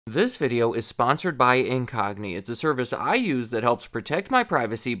This video is sponsored by Incogni. It's a service I use that helps protect my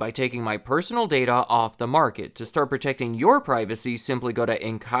privacy by taking my personal data off the market. To start protecting your privacy, simply go to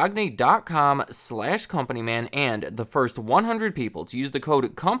incogni.com/companyman, and the first 100 people to use the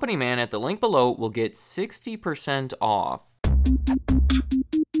code COMPANYMAN at the link below will get 60% off.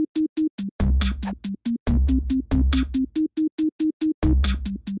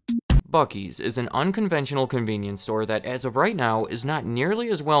 Buc-ee's is an unconventional convenience store that, as of right now, is not nearly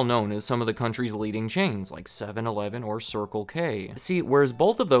as well known as some of the country's leading chains, like 7-Eleven or Circle K. See, whereas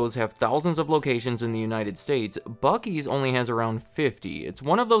both of those have thousands of locations in the United States, Buc-ee's only has around 50. It's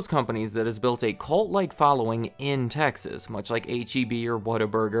one of those companies that has built a cult-like following in Texas, much like H-E-B or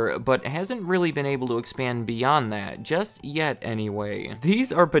Whataburger, but hasn't really been able to expand beyond that, just yet anyway.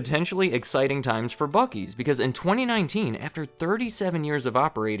 These are potentially exciting times for Buc-ee's, because in 2019, after 37 years of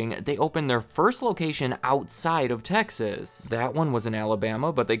operating, they opened their first location outside of Texas. That one was in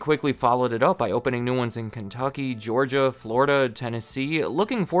Alabama, but they quickly followed it up by opening new ones in Kentucky, Georgia, Florida, Tennessee.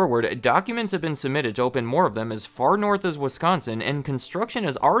 Looking forward, documents have been submitted to open more of them as far north as Wisconsin, and construction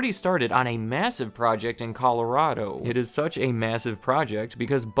has already started on a massive project in Colorado. It is such a massive project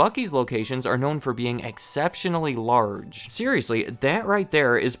because Buc-ee's locations are known for being exceptionally large. Seriously, that right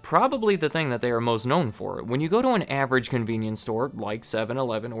there is probably the thing that they are most known for. When you go to an average convenience store like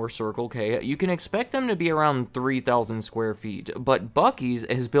 7-Eleven or Circle K, you can expect them to be around 3,000 square feet, but Buc-ee's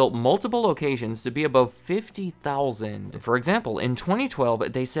has built multiple locations to be above 50,000. For example, in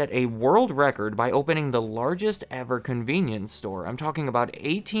 2012, they set a world record by opening the largest ever convenience store. I'm talking about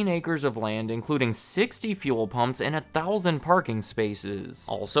 18 acres of land, including 60 fuel pumps and 1,000 parking spaces.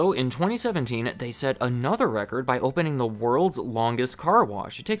 Also, in 2017, they set another record by opening the world's longest car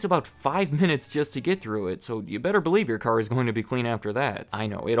wash. It takes about 5 minutes just to get through it, so you better believe your car is going to be clean after that. I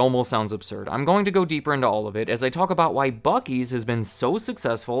know, it almost sounds absurd. I'm going to go deeper into all of it as I talk about why Buc-ee's has been so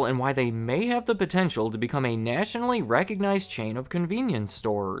successful and why they may have the potential to become a nationally recognized chain of convenience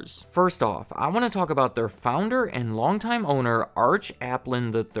stores. First off, I want to talk about their founder and longtime owner, Arch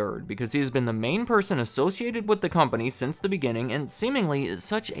Applin III, because he has been the main person associated with the company since the beginning and seemingly is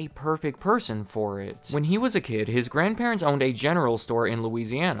such a perfect person for it. When he was a kid, his grandparents owned a general store in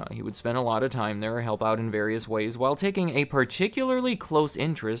Louisiana. He would spend a lot of time there, help out in various ways, while taking a particularly close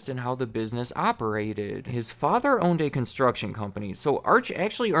interest in how the business operated. His father owned a construction company, so Arch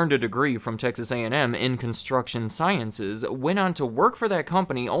actually earned a degree from Texas A&M in construction sciences, went on to work for that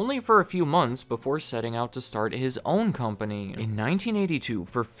company only for a few months before setting out to start his own company. In 1982,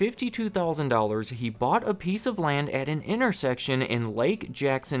 for $52,000, he bought a piece of land at an intersection in Lake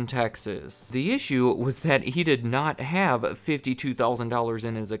Jackson, Texas. The issue was that he did not have $52,000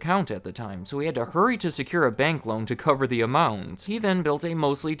 in his account at the time, so he had to hurry to secure a bank loan to cover the amount. He then built a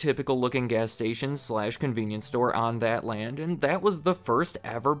mostly typical looking gas station / convenience store on that land, and that was the first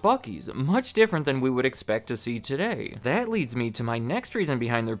ever Buc-ee's, much different than we would expect to see today. That leads me to my next reason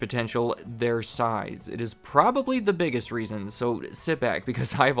behind their potential, their size. It is probably the biggest reason, so sit back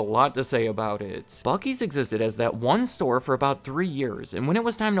because I have a lot to say about it. Buc-ee's existed as that one store for about 3 years, and when it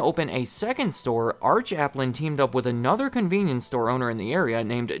was time to open a second store, Arch Applin teamed up with another convenience store owner in the area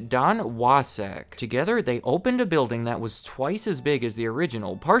named Don Wasek. Together, they opened a building that was twice as big as the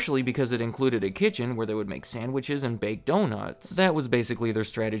original, partially because it included a kitchen where they would make sandwiches and bake donuts. That was basically their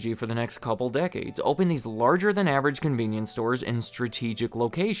strategy for the next couple decades. Open these larger than average convenience stores in strategic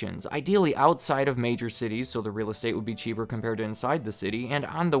locations, ideally outside of major cities so the real estate would be cheaper compared to inside the city, and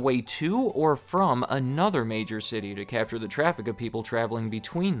on the way to or from another major city to capture the traffic of people traveling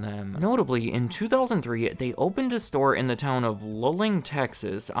between them. Notably, in 2003, they opened a store in the town of Luling,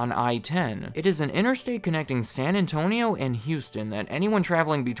 Texas on I-10. It is an interstate connecting San Antonio and Houston that anyone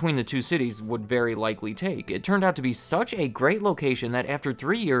traveling between the two cities would very likely take. It turned out to be such a great location that after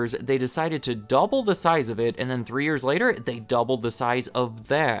 3 years, they decided to double the size of it, and then 3 years later, they doubled the size of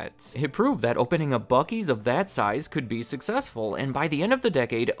that. It proved that opening a Buc-ee's of that size could be successful, and by the end of the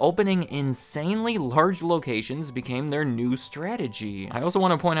decade, opening insanely large locations became their new strategy. I also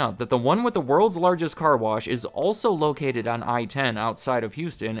want to point out that the one with the world's largest car wash is also located on I-10 outside of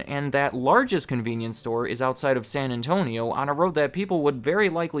Houston, and that largest convenience store is outside of San Antonio on a road that people would very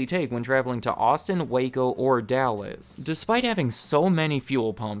likely take when traveling to Austin, Waco, or Dallas. Despite having so many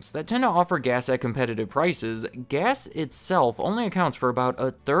fuel pumps that tend to offer gas at competitive prices, gas itself only accounts for about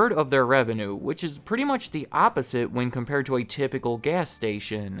 1/3 of their revenue, which is pretty much the opposite when compared to a typical gas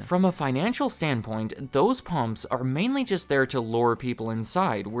station. From a financial standpoint, those pumps are mainly just there to lure people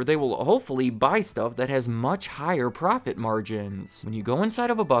inside, where they will hopefully buy stuff that has much higher profit margins. When you go inside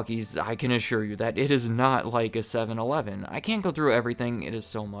of a Buc-ee's, I can assure you that it is not like a 7-Eleven. I can't go through everything, it is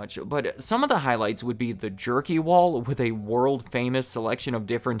so much. But some of the highlights would be the jerky wall with a world-famous selection of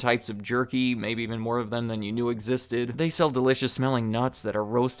different types of jerky, maybe even more of them than you knew existed. They sell delicious smelling nuts that are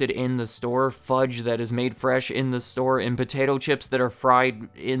roasted in the store, fudge that is made fresh in the store, and potato chips that are fried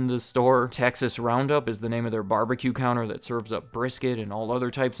in the store. Texas Roundup is the name of their barbecue counter that serves up brisket and all other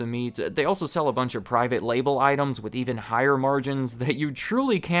types of meats. They also sell a bunch of private label items with even higher margins that you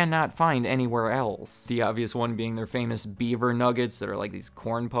truly cannot find anywhere else. The obvious one being their famous beaver nuggets that are like these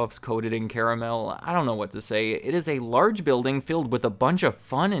corn puffs coated in caramel. I don't know what to say. It is a large building filled with a bunch of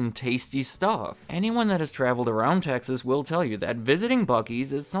fun and tasty stuff. Anyone that has traveled around Texas will tell you that visiting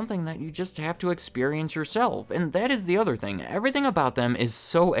Buc-ee's is something that you just have to experience yourself, and that is the other thing. Everything about them is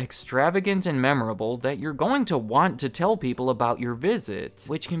so extravagant and memorable that you're going to want to tell people about your visit,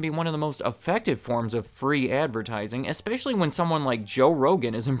 which can be one of the most effective forms of free advertising, especially when someone like Joe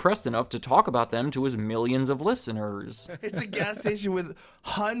Rogan is impressed enough to talk about them to his millions of listeners. It's a gas station with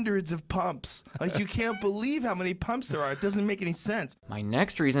hundreds of pumps. Like, you can't believe how many pumps there are. It doesn't make any sense. My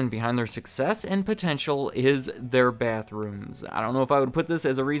next reason behind their success and potential is their bathrooms. I don't know if I would put this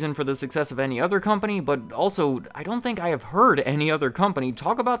as a reason for the success of any other company, but also, I don't think I have heard any other company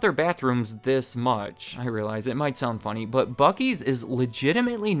talk about their bathrooms this much. I realize it might sound funny, but Buc-ee's is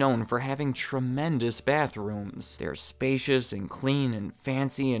legitimately known for having tremendous bathrooms. They're spacious and clean and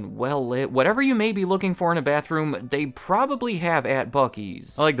fancy and well lit. Whatever you may be looking for in a bathroom, they probably have at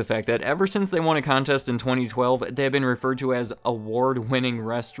Buc-ee's. I like the fact that ever since they won a contest in 2012, they have been referred to as award-winning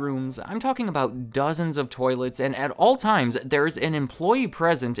restrooms. I'm talking about dozens of toilets, and at all times, there's an employee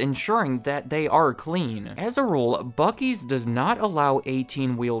present ensuring that they are clean. As a rule, Buc-ee's does not allow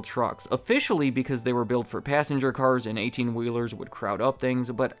 18-wheel trucks, officially because they were built for passenger cars and 18-wheelers would crowd up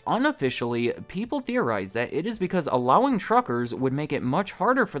things, but unofficially, people theorize that it is because allowing truckers would make it much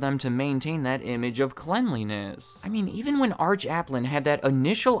harder for them to maintain that image of cleanliness. I mean, even when Arch Applin had that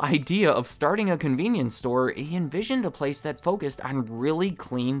initial idea of starting a convenience store, he envisioned a place that focused on really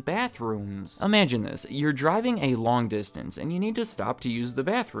clean bathrooms. Imagine this, you're driving a long distance and you need to stop to use the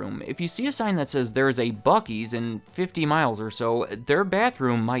bathroom. If you see a sign that says there is a Buc-ee's in 50 miles or so, their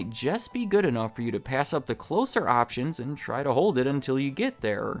bathroom might just be good enough for you to pass up the closer options and try to hold it until you get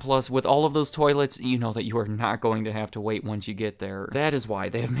there. Plus, with all of those toilets, you know that you are not going to have to wait once you get there. That is why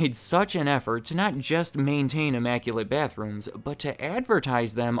they have made such an effort to not just maintain immaculate bathrooms, but to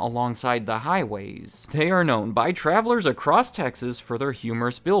advertise them alongside the highways. They are known by travelers across Texas for their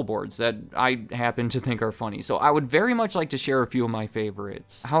humorous billboards that I happen to think are funny, so I would very much like to share a few of my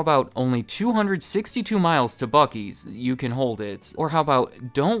favorites. How about only 262 miles to Buc-ee's, you can hold it? Or how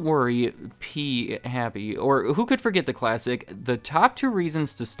about don't worry, pee happy? Or who could forget the classic, the top 2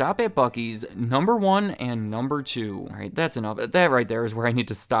 reasons to stop at Buc-ee's, number 1 and number 2. Alright, that's enough. That right there is where I need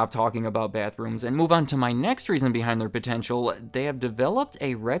to stop talking about bathrooms and move on to my next reason behind their potential. They have developed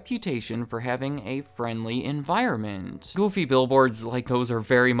a reputation for having a friendly environment. Goofy billboards like those are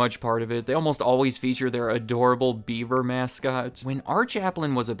very much part of it. They almost always feature their adorable beaver mascot. When Arch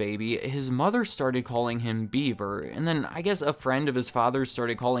Applin was a baby, his mother started calling him Beaver, and then I guess a friend of his father's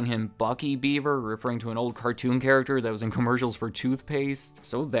started calling him Buc-ee Beaver, referring to an old cartoon character that was in commercials for toothpaste.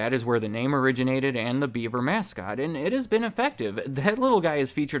 So that is where the name originated and the beaver mascot, and it has been effective. That little guy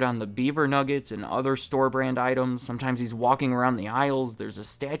is featured on the beaver nuggets and other store brand items. Sometimes he's walking around the aisles. There's a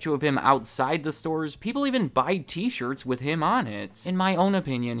statue of him outside the stores. People even buy t-shirts with him on it. In my own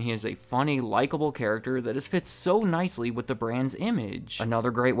opinion, he is a funny, likable character that has fit so nicely with the brand's image.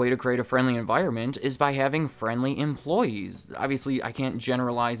 Another great way to create a friendly environment is by having friendly employees. Obviously, I can't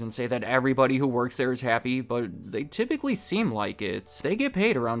generalize and say that everybody who works there is happy, but they typically seem like it. They get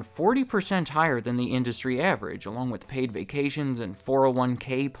paid around 40% higher than the industry average, along with paid vacations and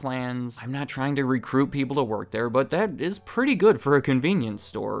 401k plans. I'm not trying to recruit people to work there, but that is pretty good for a convenience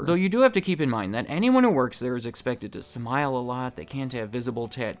store. Though you do have to keep in mind that anyone who works there is expected to smile a lot, they can't have visible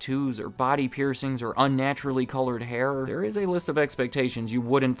tattoos or body piercings or unnaturally colored hair. There is a list of expectations you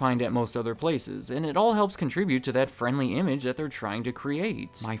wouldn't find at most other places, and it all helps contribute to that friendly image that they're trying to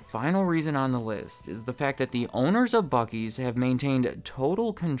create. My final reason on the list is the fact that the owners of Buc-ee's have maintained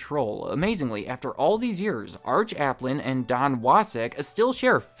total control. Amazingly, after all these years, Arch Applin and Don Wasek still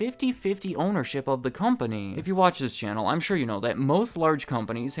share 50-50 ownership of the company. If you watch this channel, I'm sure you know that most large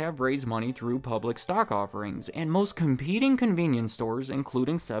companies have raised money through public stock offerings, and most competing convenience stores,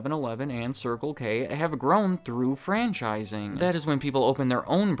 including 7-Eleven and Circle K, have grown through franchising. That is when people open their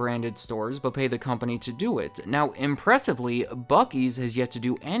own branded stores but pay the company to do it. Now, impressively, Buc-ee's has yet to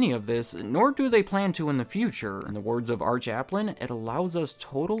do any of this, nor do they plan to in the future. In the words of Arch Applin, it allows us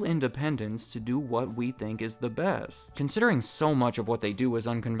total independence to do what we think is the best. Considering so much of what they do is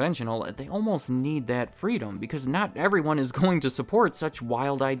unconventional, they almost need that freedom, because not everyone is going to support such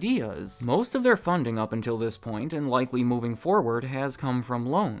wild ideas? Most of their funding up until this point, and likely moving forward, has come from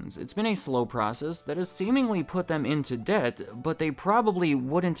loans. It's been a slow process that has seemingly put them into debt, but they probably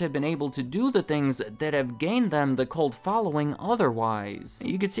wouldn't have been able to do the things that have gained them the cult following otherwise.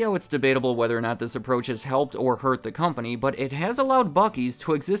 You can see how it's debatable whether or not this approach has helped or hurt the company, but it has allowed Buc-ee's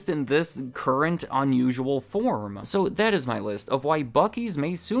to exist in this current unusual form. So that is my list of why Buc-ee's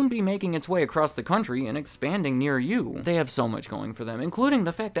may soon be making its way across the country and expanding near you. They have so much going for them, including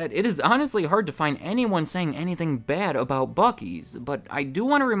the fact that it is honestly hard to find anyone saying anything bad about Buc-ee's, but I do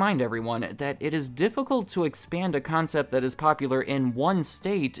want to remind everyone that it is difficult to expand a concept that is popular in one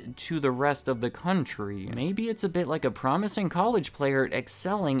state to the rest of the country. Maybe it's a bit like a promising college player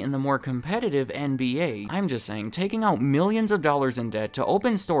excelling in the more competitive NBA. I'm just saying, taking out millions of dollars in debt to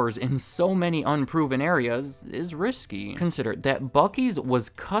open stores in so many unproven areas is risky. Consider that Buc-ee's was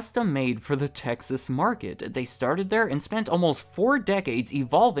custom made for the Texas market. They started there and spent almost 4 decades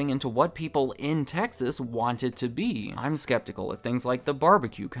evolving into what people in Texas wanted to be. I'm skeptical if things like the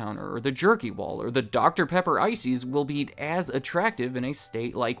barbecue counter or the jerky wall or the Dr. Pepper ices will be as attractive in a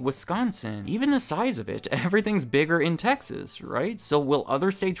state like Wisconsin. Even the size of it, everything's bigger in Texas, right? So will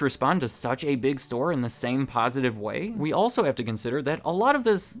other states respond to such a big store in the same positive way? We also have to consider that a lot of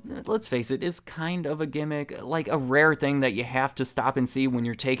this, let's face it, is kind of a gimmick, like a rare thing that you have to stop and see when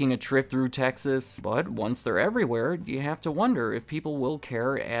you're taking a trip through Texas. But once they're everywhere, you have to wonder if people will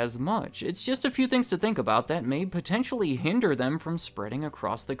care as much. It's just a few things to think about that may potentially hinder them from spreading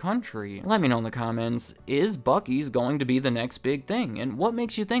across the country. Let me know in the comments, is Buc-ee's going to be the next big thing, and what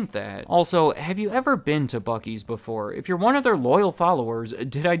makes you think that? Also, have you ever been to Buc-ee's before? If you're one of their loyal followers,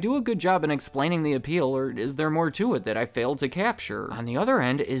 did I do a good job in explaining the appeal, or is there more to it that I failed to capture? On the other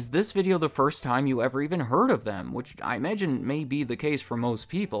end, is this video the first time you ever even heard of them, which I imagine may be the case for most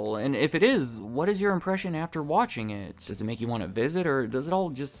people, and if it is, what is your impression after watching it? Does it make you want to visit, or does it all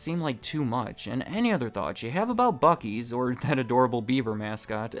just seem like too much? And any other thoughts you have about Buc-ee's or that adorable beaver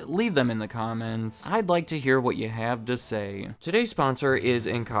mascot, leave them in the comments. I'd like to hear what you have to say. Today's sponsor is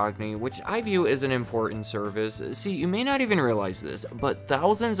Incogni, which I view as an important service. See, you may not even realize this, but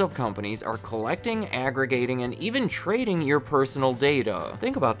thousands of companies are collecting, aggregating, and even trading your personal data.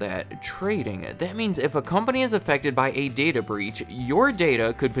 Think about that, trading. That means if a company is affected by a data breach, your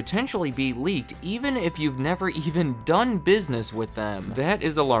data could potentially be leaked even if you've never even done business with them. That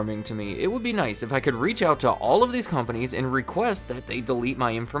is alarming to me. It would be nice if I could reach out to all of these companies and request that they delete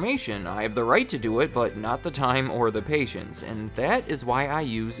my information. I have the right to do it, but not the time or the patience, and that is why I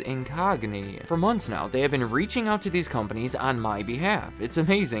use Incogni. For months now, they have been reaching out to these companies on my behalf. It's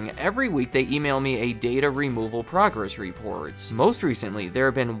amazing. Every week they email me a data removal progress report. Most recently, there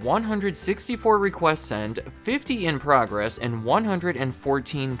have been 164 requests sent, 50 in progress, and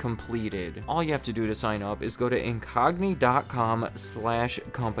 114 completed. All you have to do to sign up is go to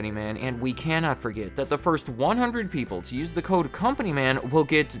incogni.com/companyman, and we cannot forget that the first 100 people to use the code companyman will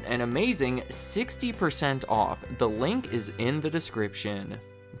get an amazing 60% off. The link is in the description.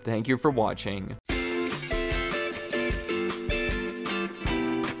 Thank you for watching.